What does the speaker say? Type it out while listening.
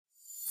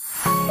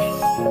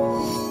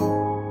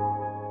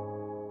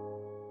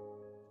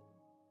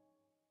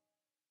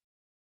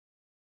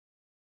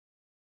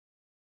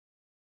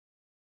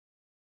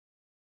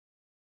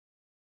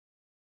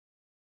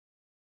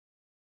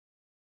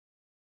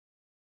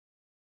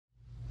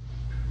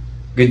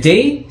Good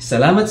day,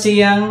 salamat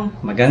siyang,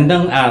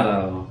 magandang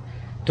araw.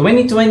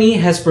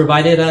 2020 has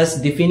provided us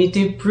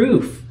definitive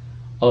proof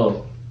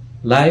of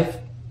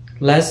life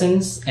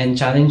lessons and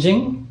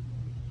challenging.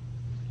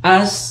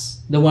 As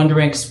the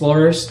wandering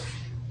explorers,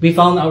 we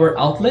found our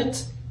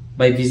outlet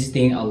by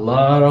visiting a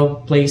lot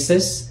of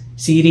places,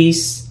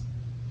 cities,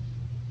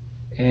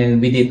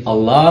 and we did a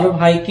lot of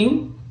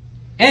hiking,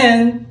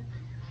 and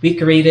we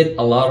created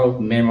a lot of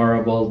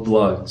memorable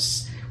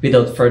vlogs.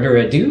 Without further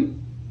ado,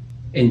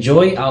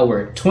 enjoy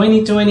our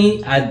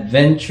 2020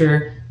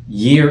 adventure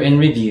year in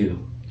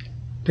review.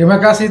 Terima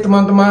kasih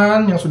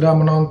teman-teman yang sudah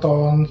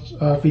menonton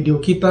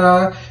video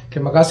kita.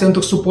 Terima kasih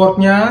untuk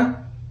supportnya.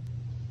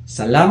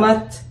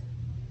 Salamat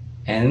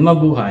and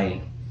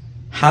mabuhay.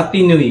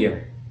 Happy New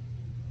Year!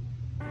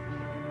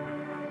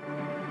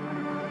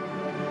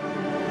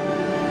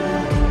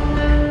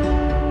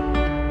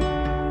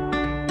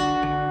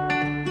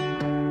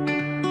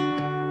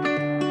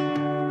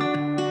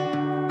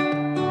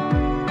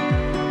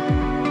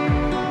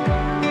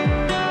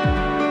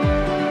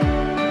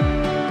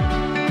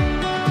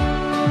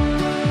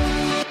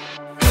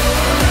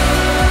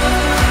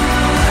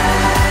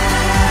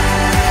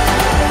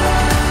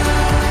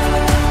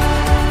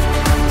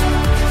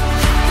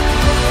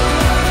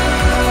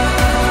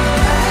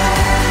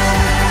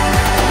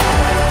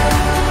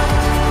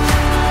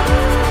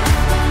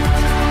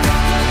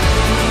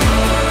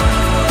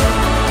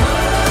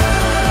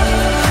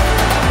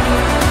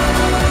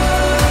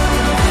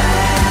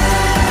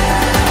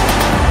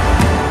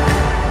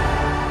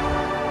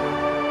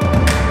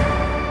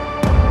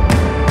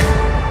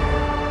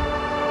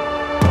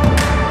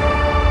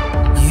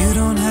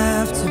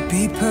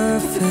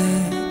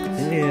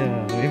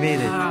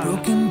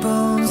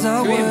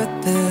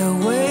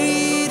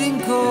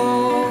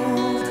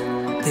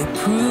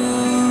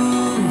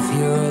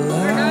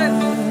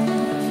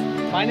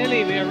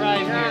 Finally, we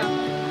arrived here.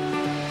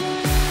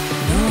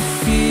 No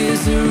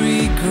fears or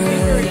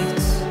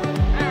regrets.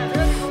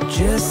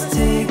 Just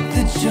take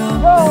the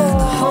jump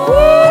and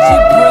hold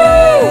your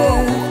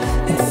breath.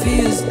 It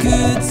feels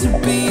good to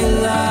be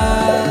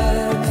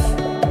alive.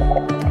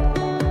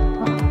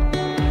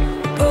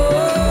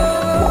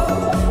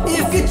 Oh,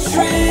 if you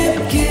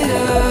trip, get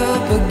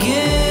up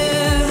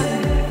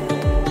again.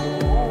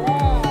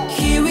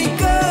 Here we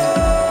go.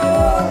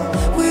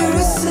 We're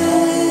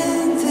ascending.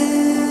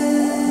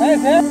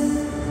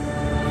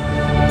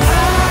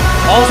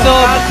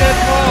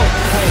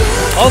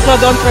 Also,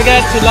 don't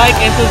forget to like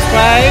and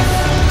subscribe.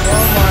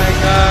 Oh my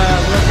god,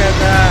 look at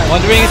that.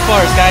 Wandering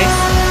Explorers, guys.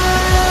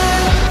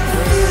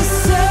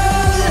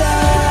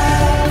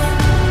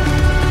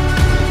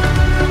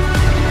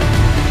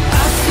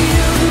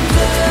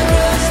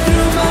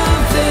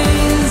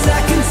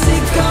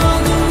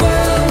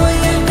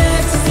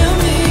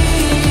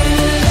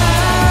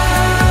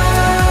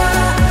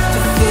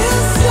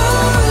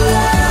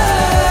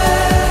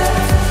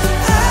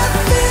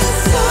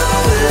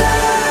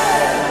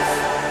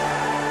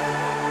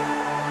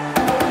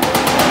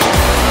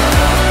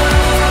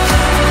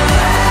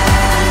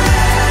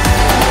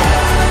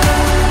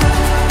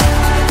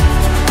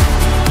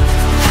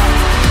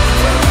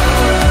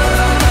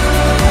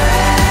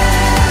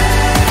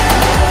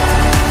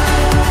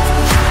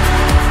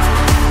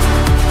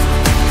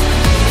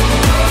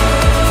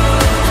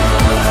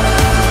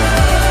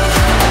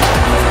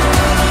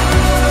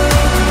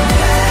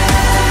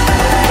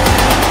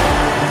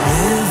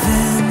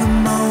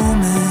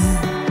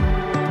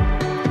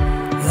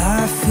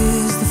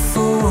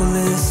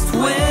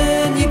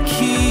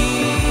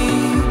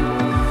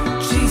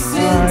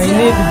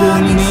 Ini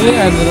gedung ini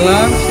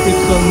adalah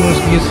Vancouver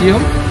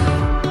Museum.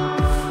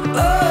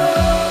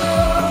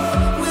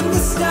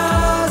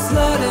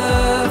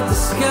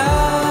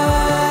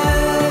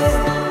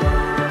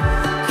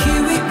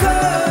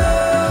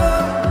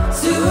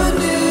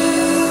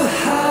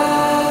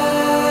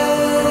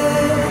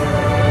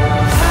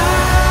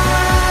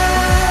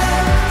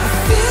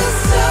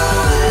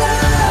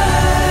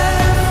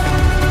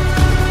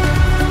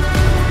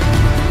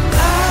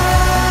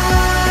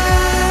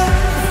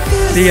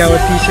 See our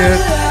t-shirt,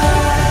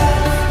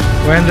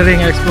 Wandering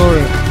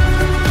Explorer.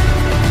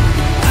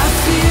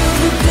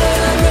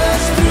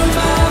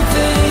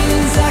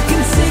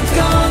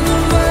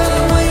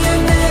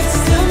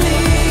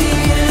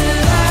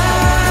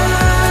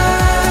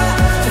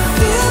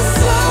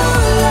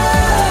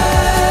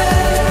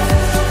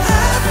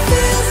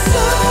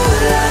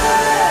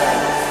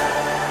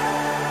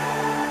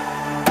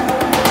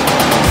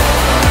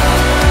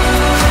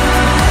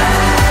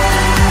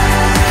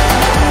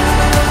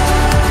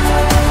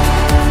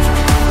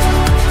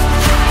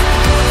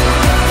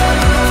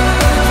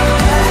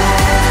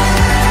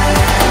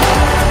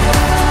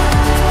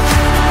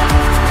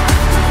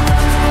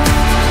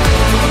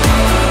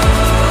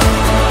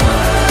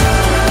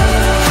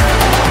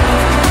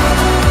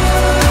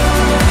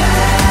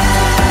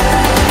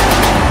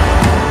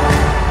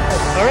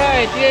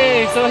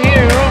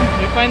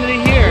 finally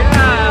here.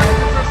 Yeah,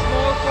 it's a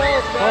small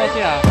falls, Oh, guys.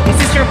 yeah. Is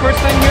this your first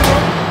time here,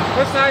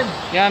 bro? First time.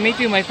 Yeah, me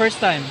too. My first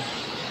time.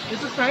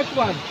 This is nice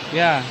one.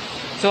 Yeah.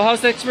 So how's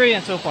the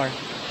experience so far?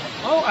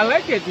 Oh, I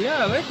like it.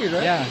 Yeah, I like it,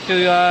 right? Yeah. So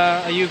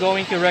are you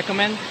going to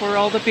recommend for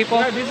all the people?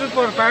 Yeah, this is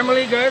for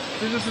family, guys.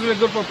 This is really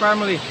good for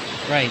family.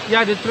 Right.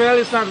 Yeah, the trail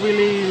is not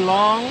really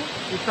long.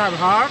 It's not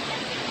hard.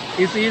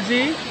 It's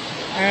easy.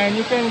 And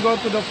you can go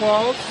to the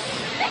falls.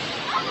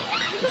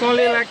 It's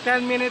only like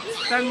 10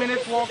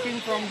 minutes walking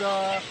from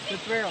the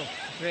trail.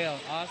 Trail.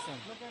 Awesome.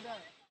 Look at that.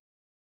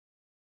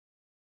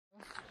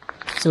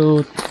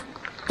 So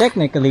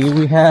technically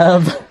we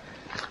have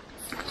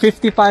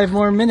 55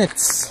 more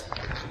minutes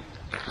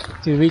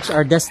to reach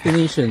our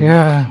destination.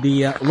 Yeah.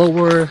 The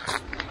lower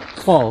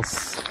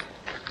falls.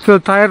 Feel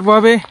tired,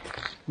 Bobby?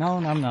 No,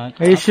 I'm not.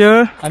 Are you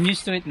sure? I'm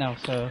used to it now,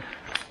 so.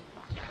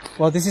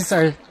 Well, this is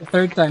our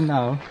third time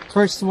now.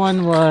 First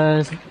one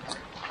was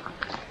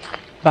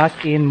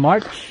back in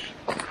March.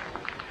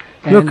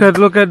 And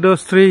Look at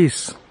those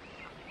trees.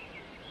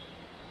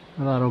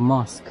 a lot of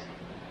mosque.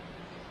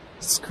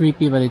 It's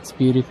creepy, but it's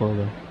beautiful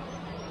though.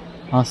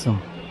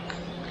 Awesome.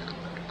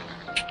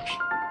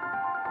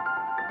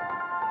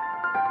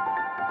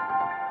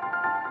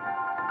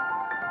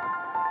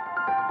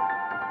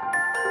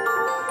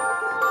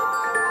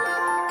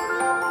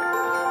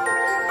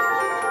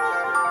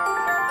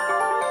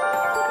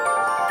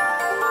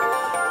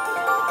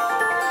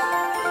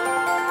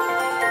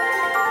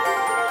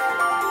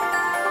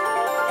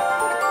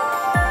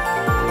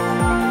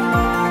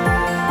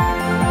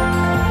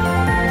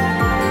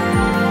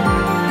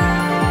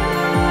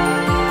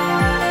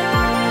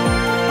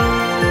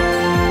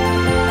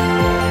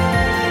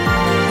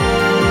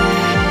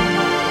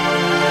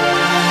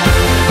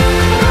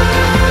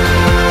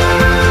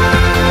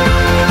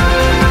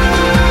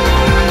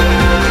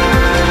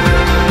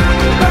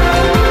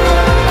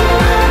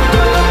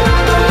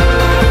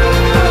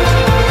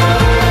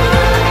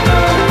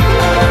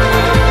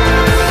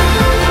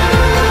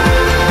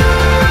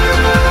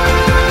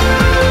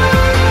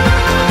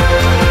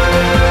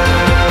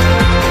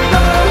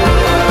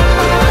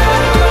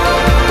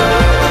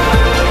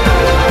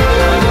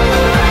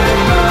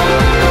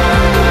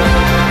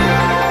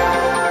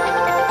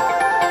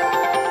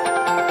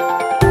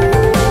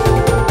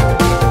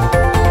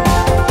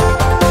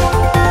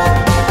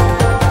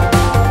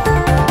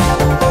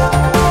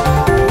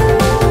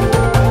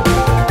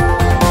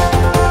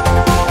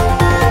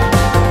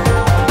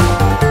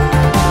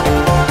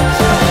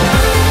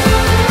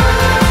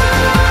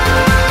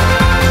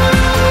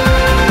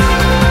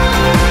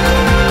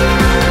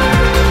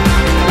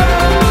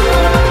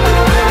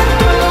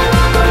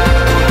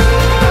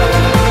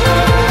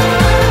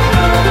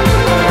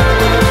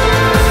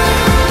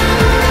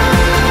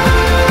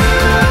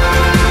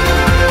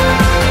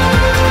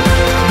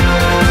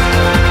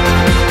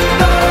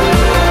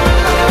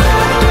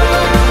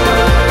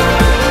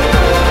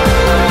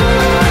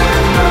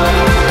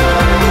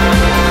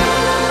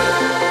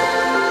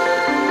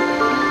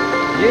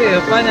 Yeah,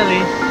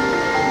 finally.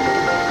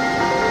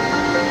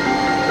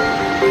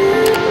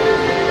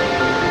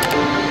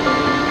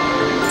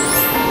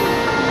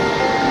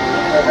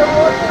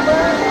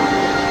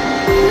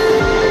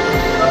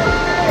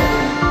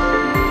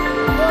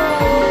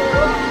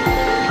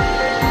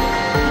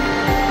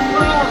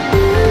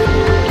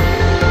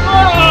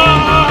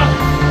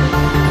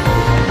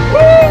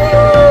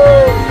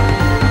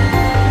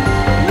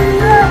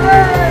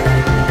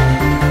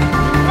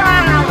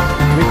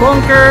 We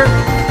conquer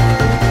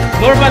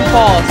Norman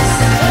Falls.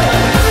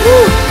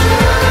 Woo!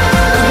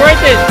 It's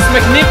worth it. It's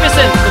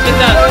magnificent. Look at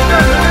that.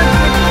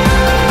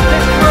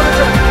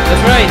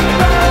 That's right.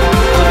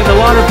 Look at the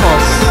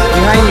waterfalls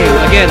behind you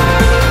again.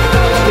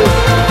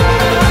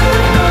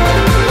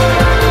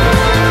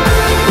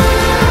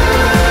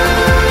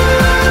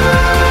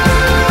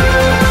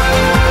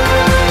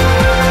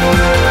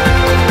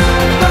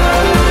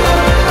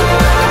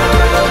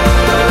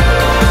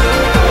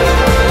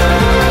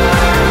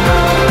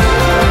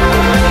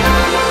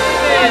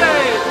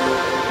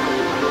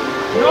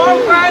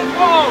 Norman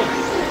Falls!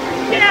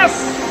 Yes!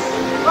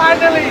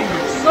 Finally!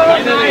 So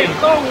Finally. nice,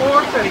 so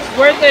worth it. It's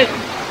worth it.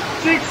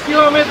 6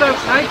 kilometers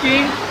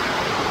hiking,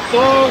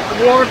 so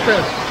worth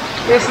it.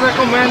 It's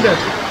recommended.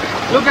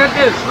 Look at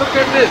this, look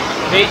at this.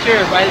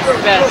 Nature by its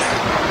best.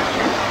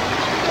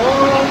 All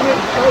along with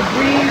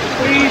green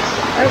trees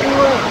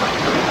everywhere.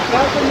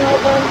 That's a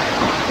Norman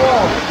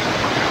Falls.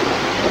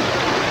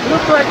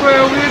 Looks like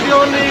we're the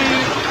only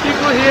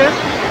people here.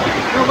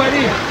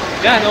 Nobody.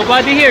 Yeah,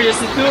 nobody here, just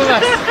the two of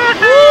us.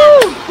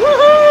 Woo!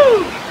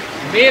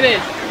 Woohoo! Made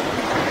it.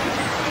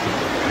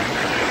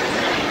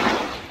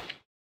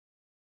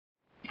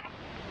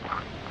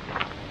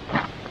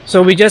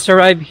 So we just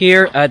arrived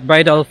here at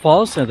Bridal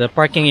Falls, the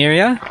parking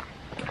area.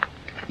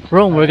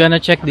 Rome, we're gonna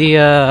check the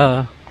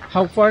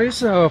How far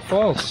is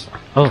falls?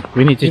 oh,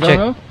 we need to You check.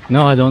 don't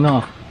No, I don't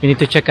know. We need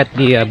to check at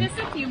the Just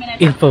a few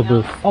minutes. info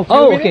booth.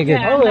 Oh, okay, good.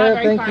 Yeah, not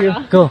very thank far you.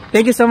 off. Cool.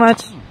 Thank you so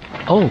much.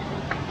 Oh,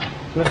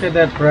 Look at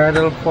that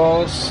Bridal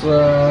Falls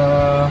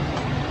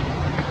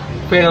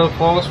Pale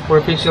Falls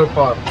provincial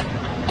park.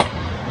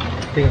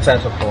 I think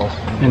that's a falls.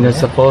 And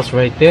there's a falls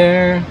right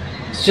there.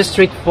 It's just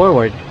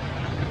straightforward.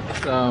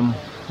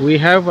 We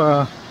have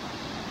a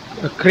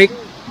creek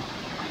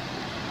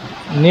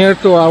near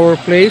to our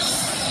place.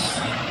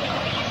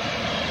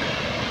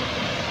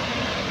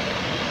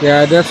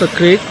 Yeah, that's a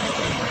creek,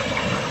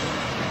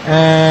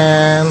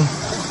 and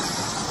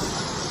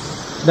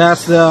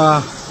that's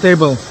the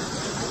table.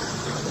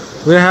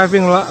 We're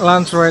having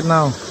lunch right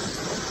now.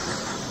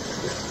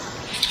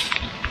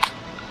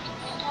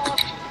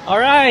 All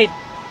right.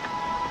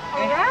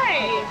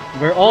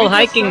 We're all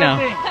hiking now.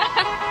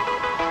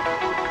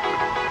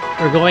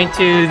 We're going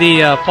to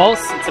the falls.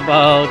 It's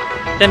about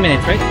 10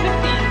 minutes, right?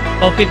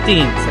 15. Oh,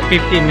 15. So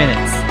 15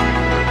 minutes.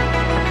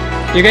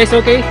 You guys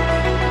okay?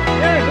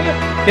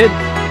 Yeah, Good.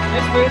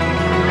 let's wait.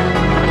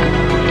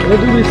 Where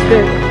do we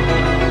stay?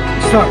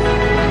 Stop.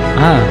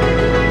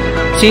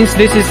 Since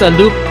this is a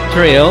loop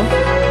trail,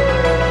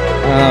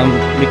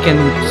 we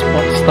can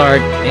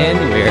start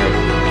anywhere.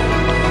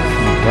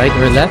 Right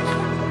or left?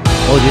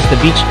 Oh, this is the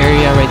beach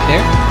area right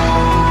there.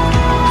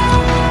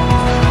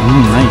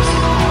 Nice.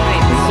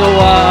 So,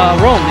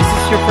 Rome, this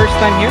is your first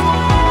time here?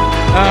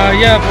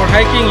 Yeah, for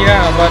hiking,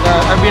 yeah, but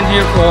I've been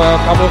here for a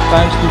couple of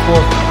times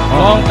before,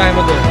 long time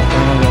ago.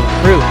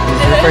 True.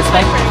 This is your first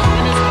time?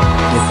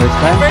 Your first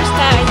time? First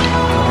time.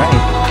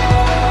 Alright.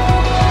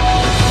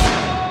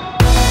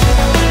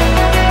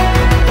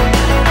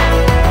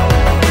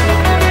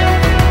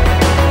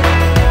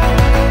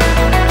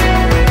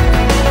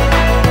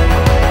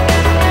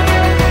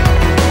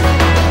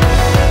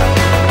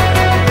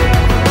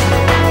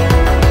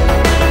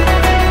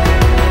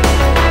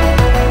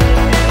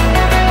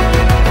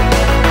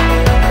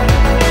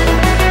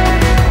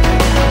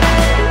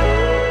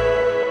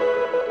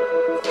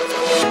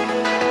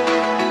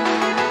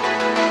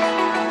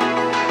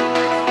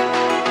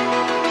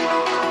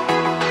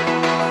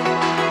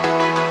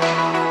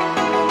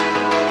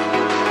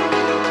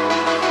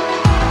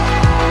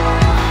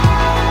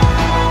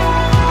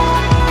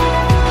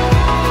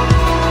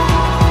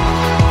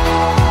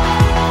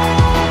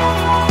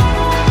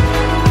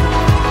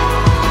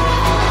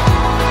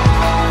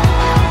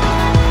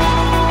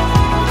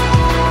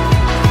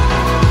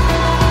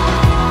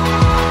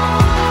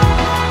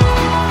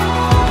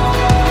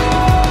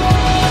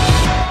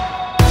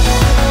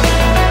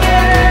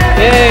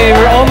 Yay,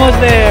 we're almost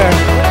there.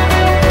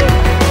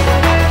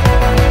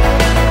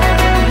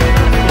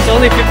 It's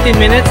only 15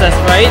 minutes, that's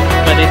right,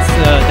 but it's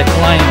the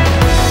climb,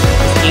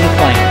 it's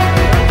incline.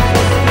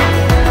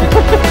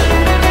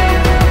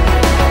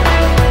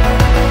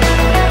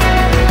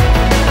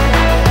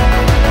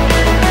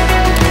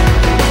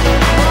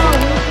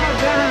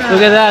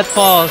 Look at that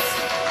falls.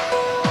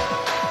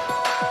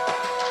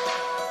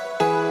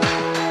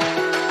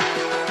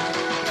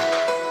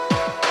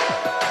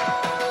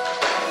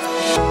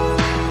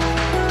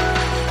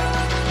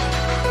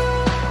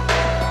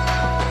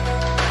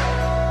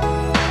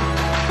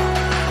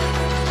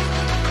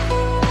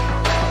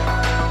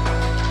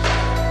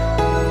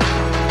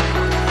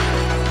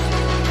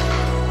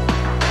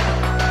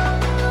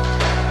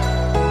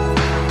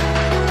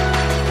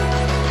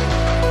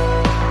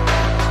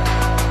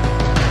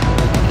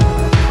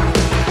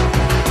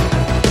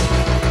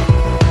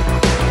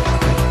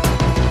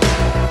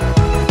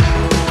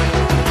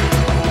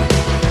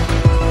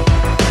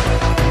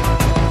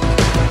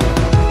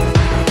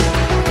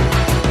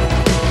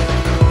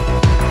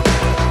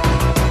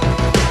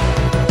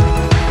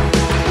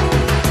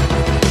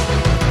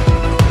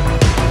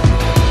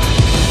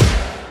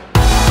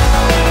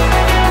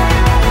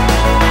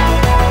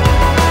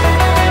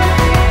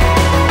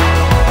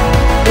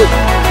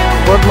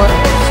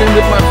 Same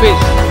with my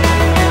face.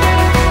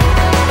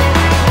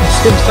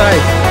 Same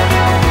side.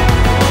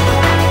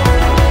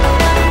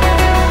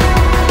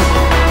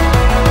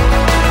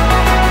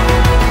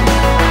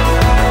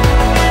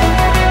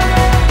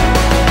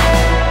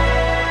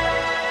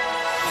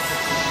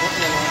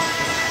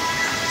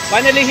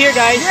 Finally here,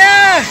 guys.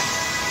 Yeah!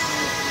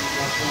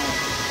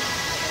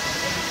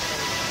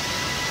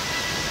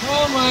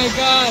 Oh my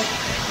god.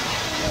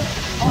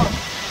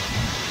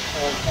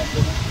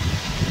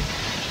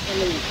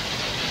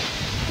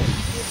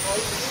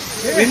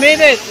 We made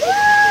it.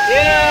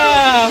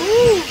 Yeah.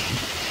 Woo.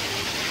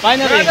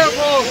 Finally.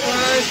 Incredible,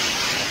 guys.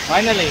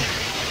 Finally.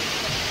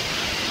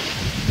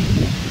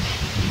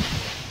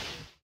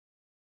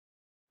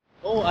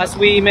 Oh, as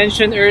we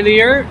mentioned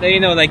earlier, you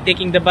know, like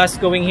taking the bus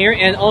going here,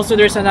 and also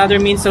there's another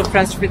means of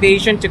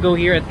transportation to go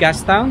here at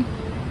Gastown,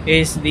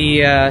 is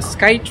the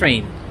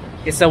SkyTrain.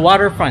 It's a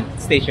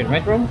waterfront station,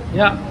 right, Rom?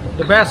 Yeah,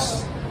 the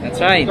best. That's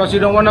right. Because you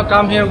don't want to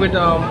come here with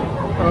a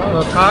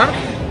car.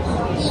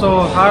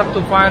 So hard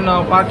to find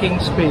a parking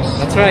space.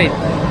 That's right.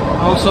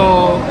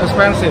 Also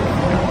expensive.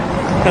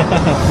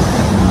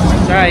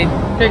 That's right.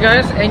 Okay,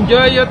 guys,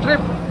 enjoy your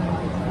trip.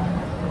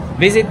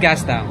 Visit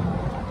Gastown.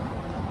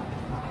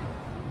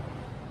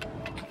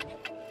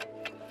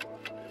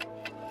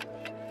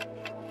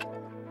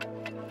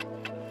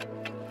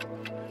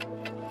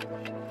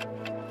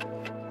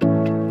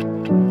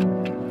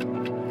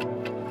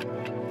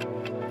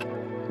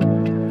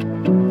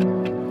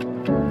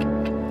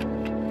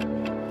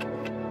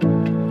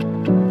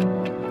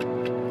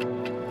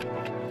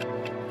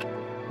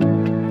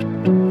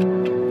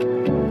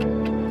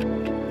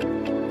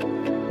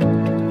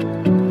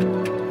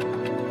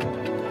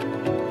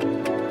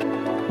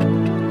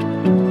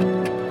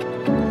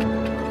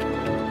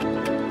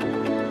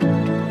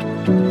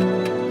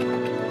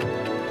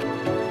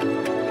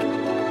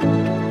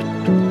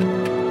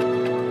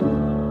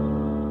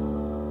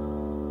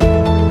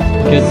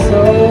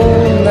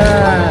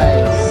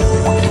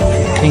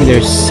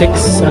 there's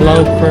 6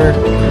 allowed per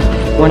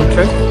one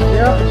trip.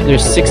 Yeah. So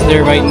there's 6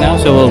 there right now,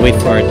 so we'll wait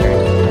for our turn.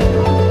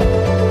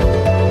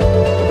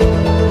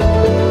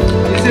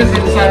 This is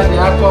inside the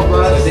aqua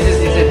bus. This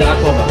is inside the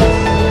aqua bus.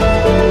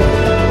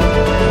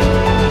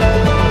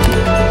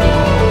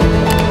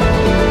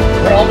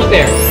 We're almost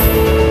there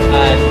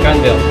at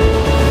Granville.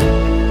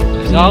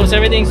 So how's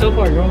everything so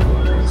far, bro?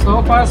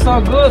 So far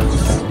so good.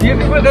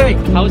 Beautiful day.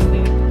 How's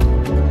the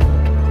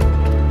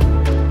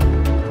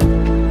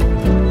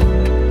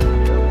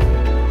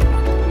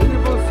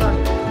Beautiful sun.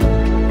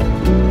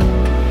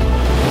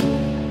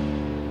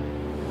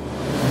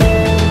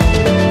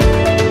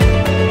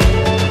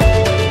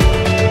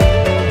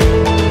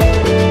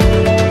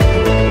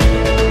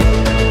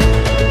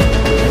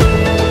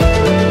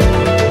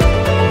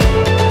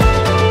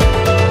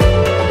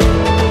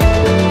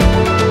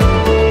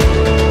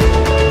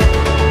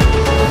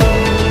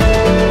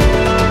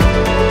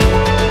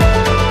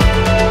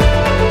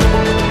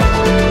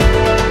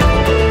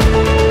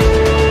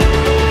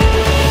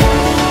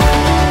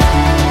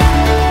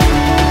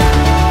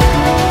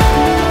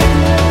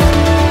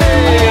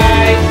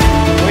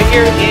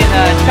 here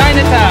in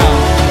Chinatown.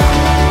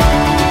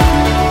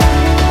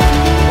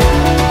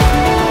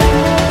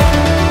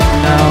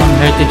 Down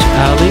Heritage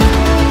Alley,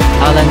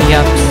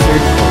 Alanyap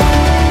Circle.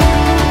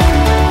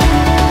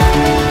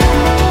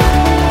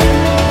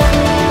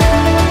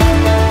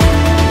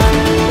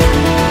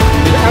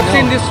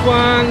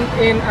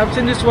 I've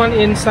seen this one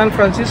in San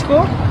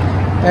Francisco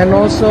and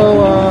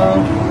also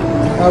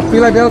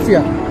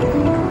Philadelphia.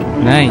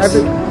 Nice.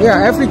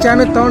 Every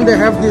Chinatown they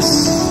have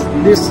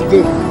this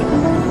gate.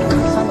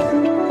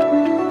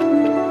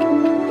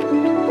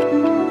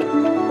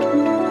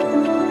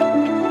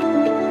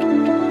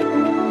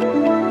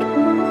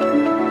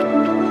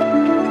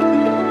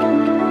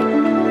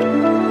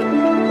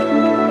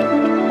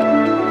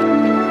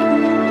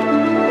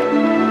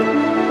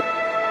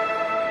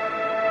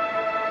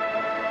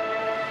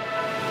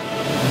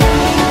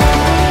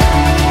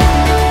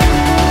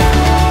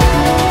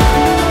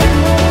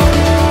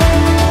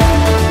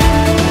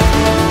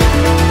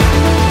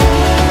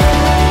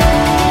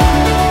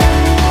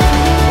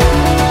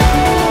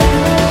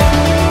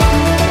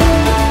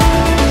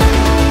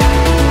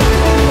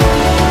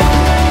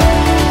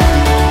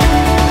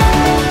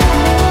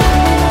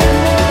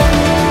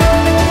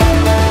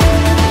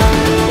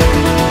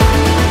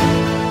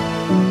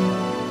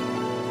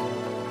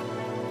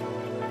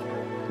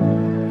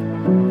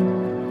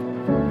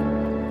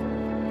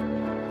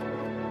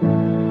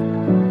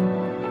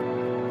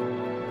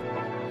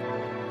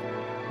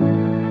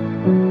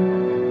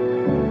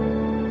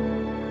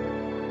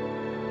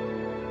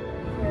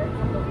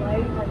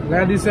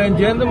 Ladies and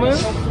gentlemen,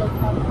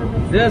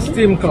 the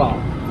steam club.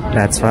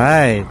 That's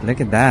right. Look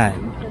at that.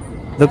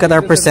 Look at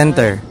our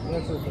presenter.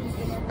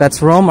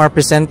 That's Rome, our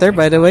presenter,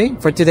 by the way,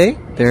 for today.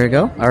 There you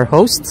go, our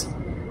host.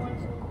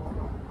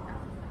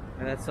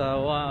 That's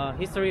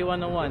History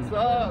 101.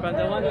 From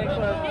the one. Bye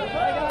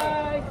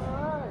guys.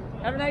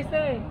 Have a nice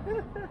day.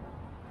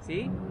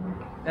 See,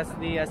 that's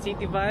the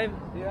city vibe.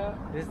 Yeah.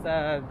 This is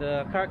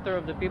the character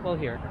of the people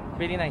here.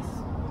 Really nice.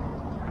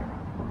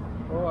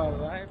 Oh,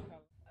 alright.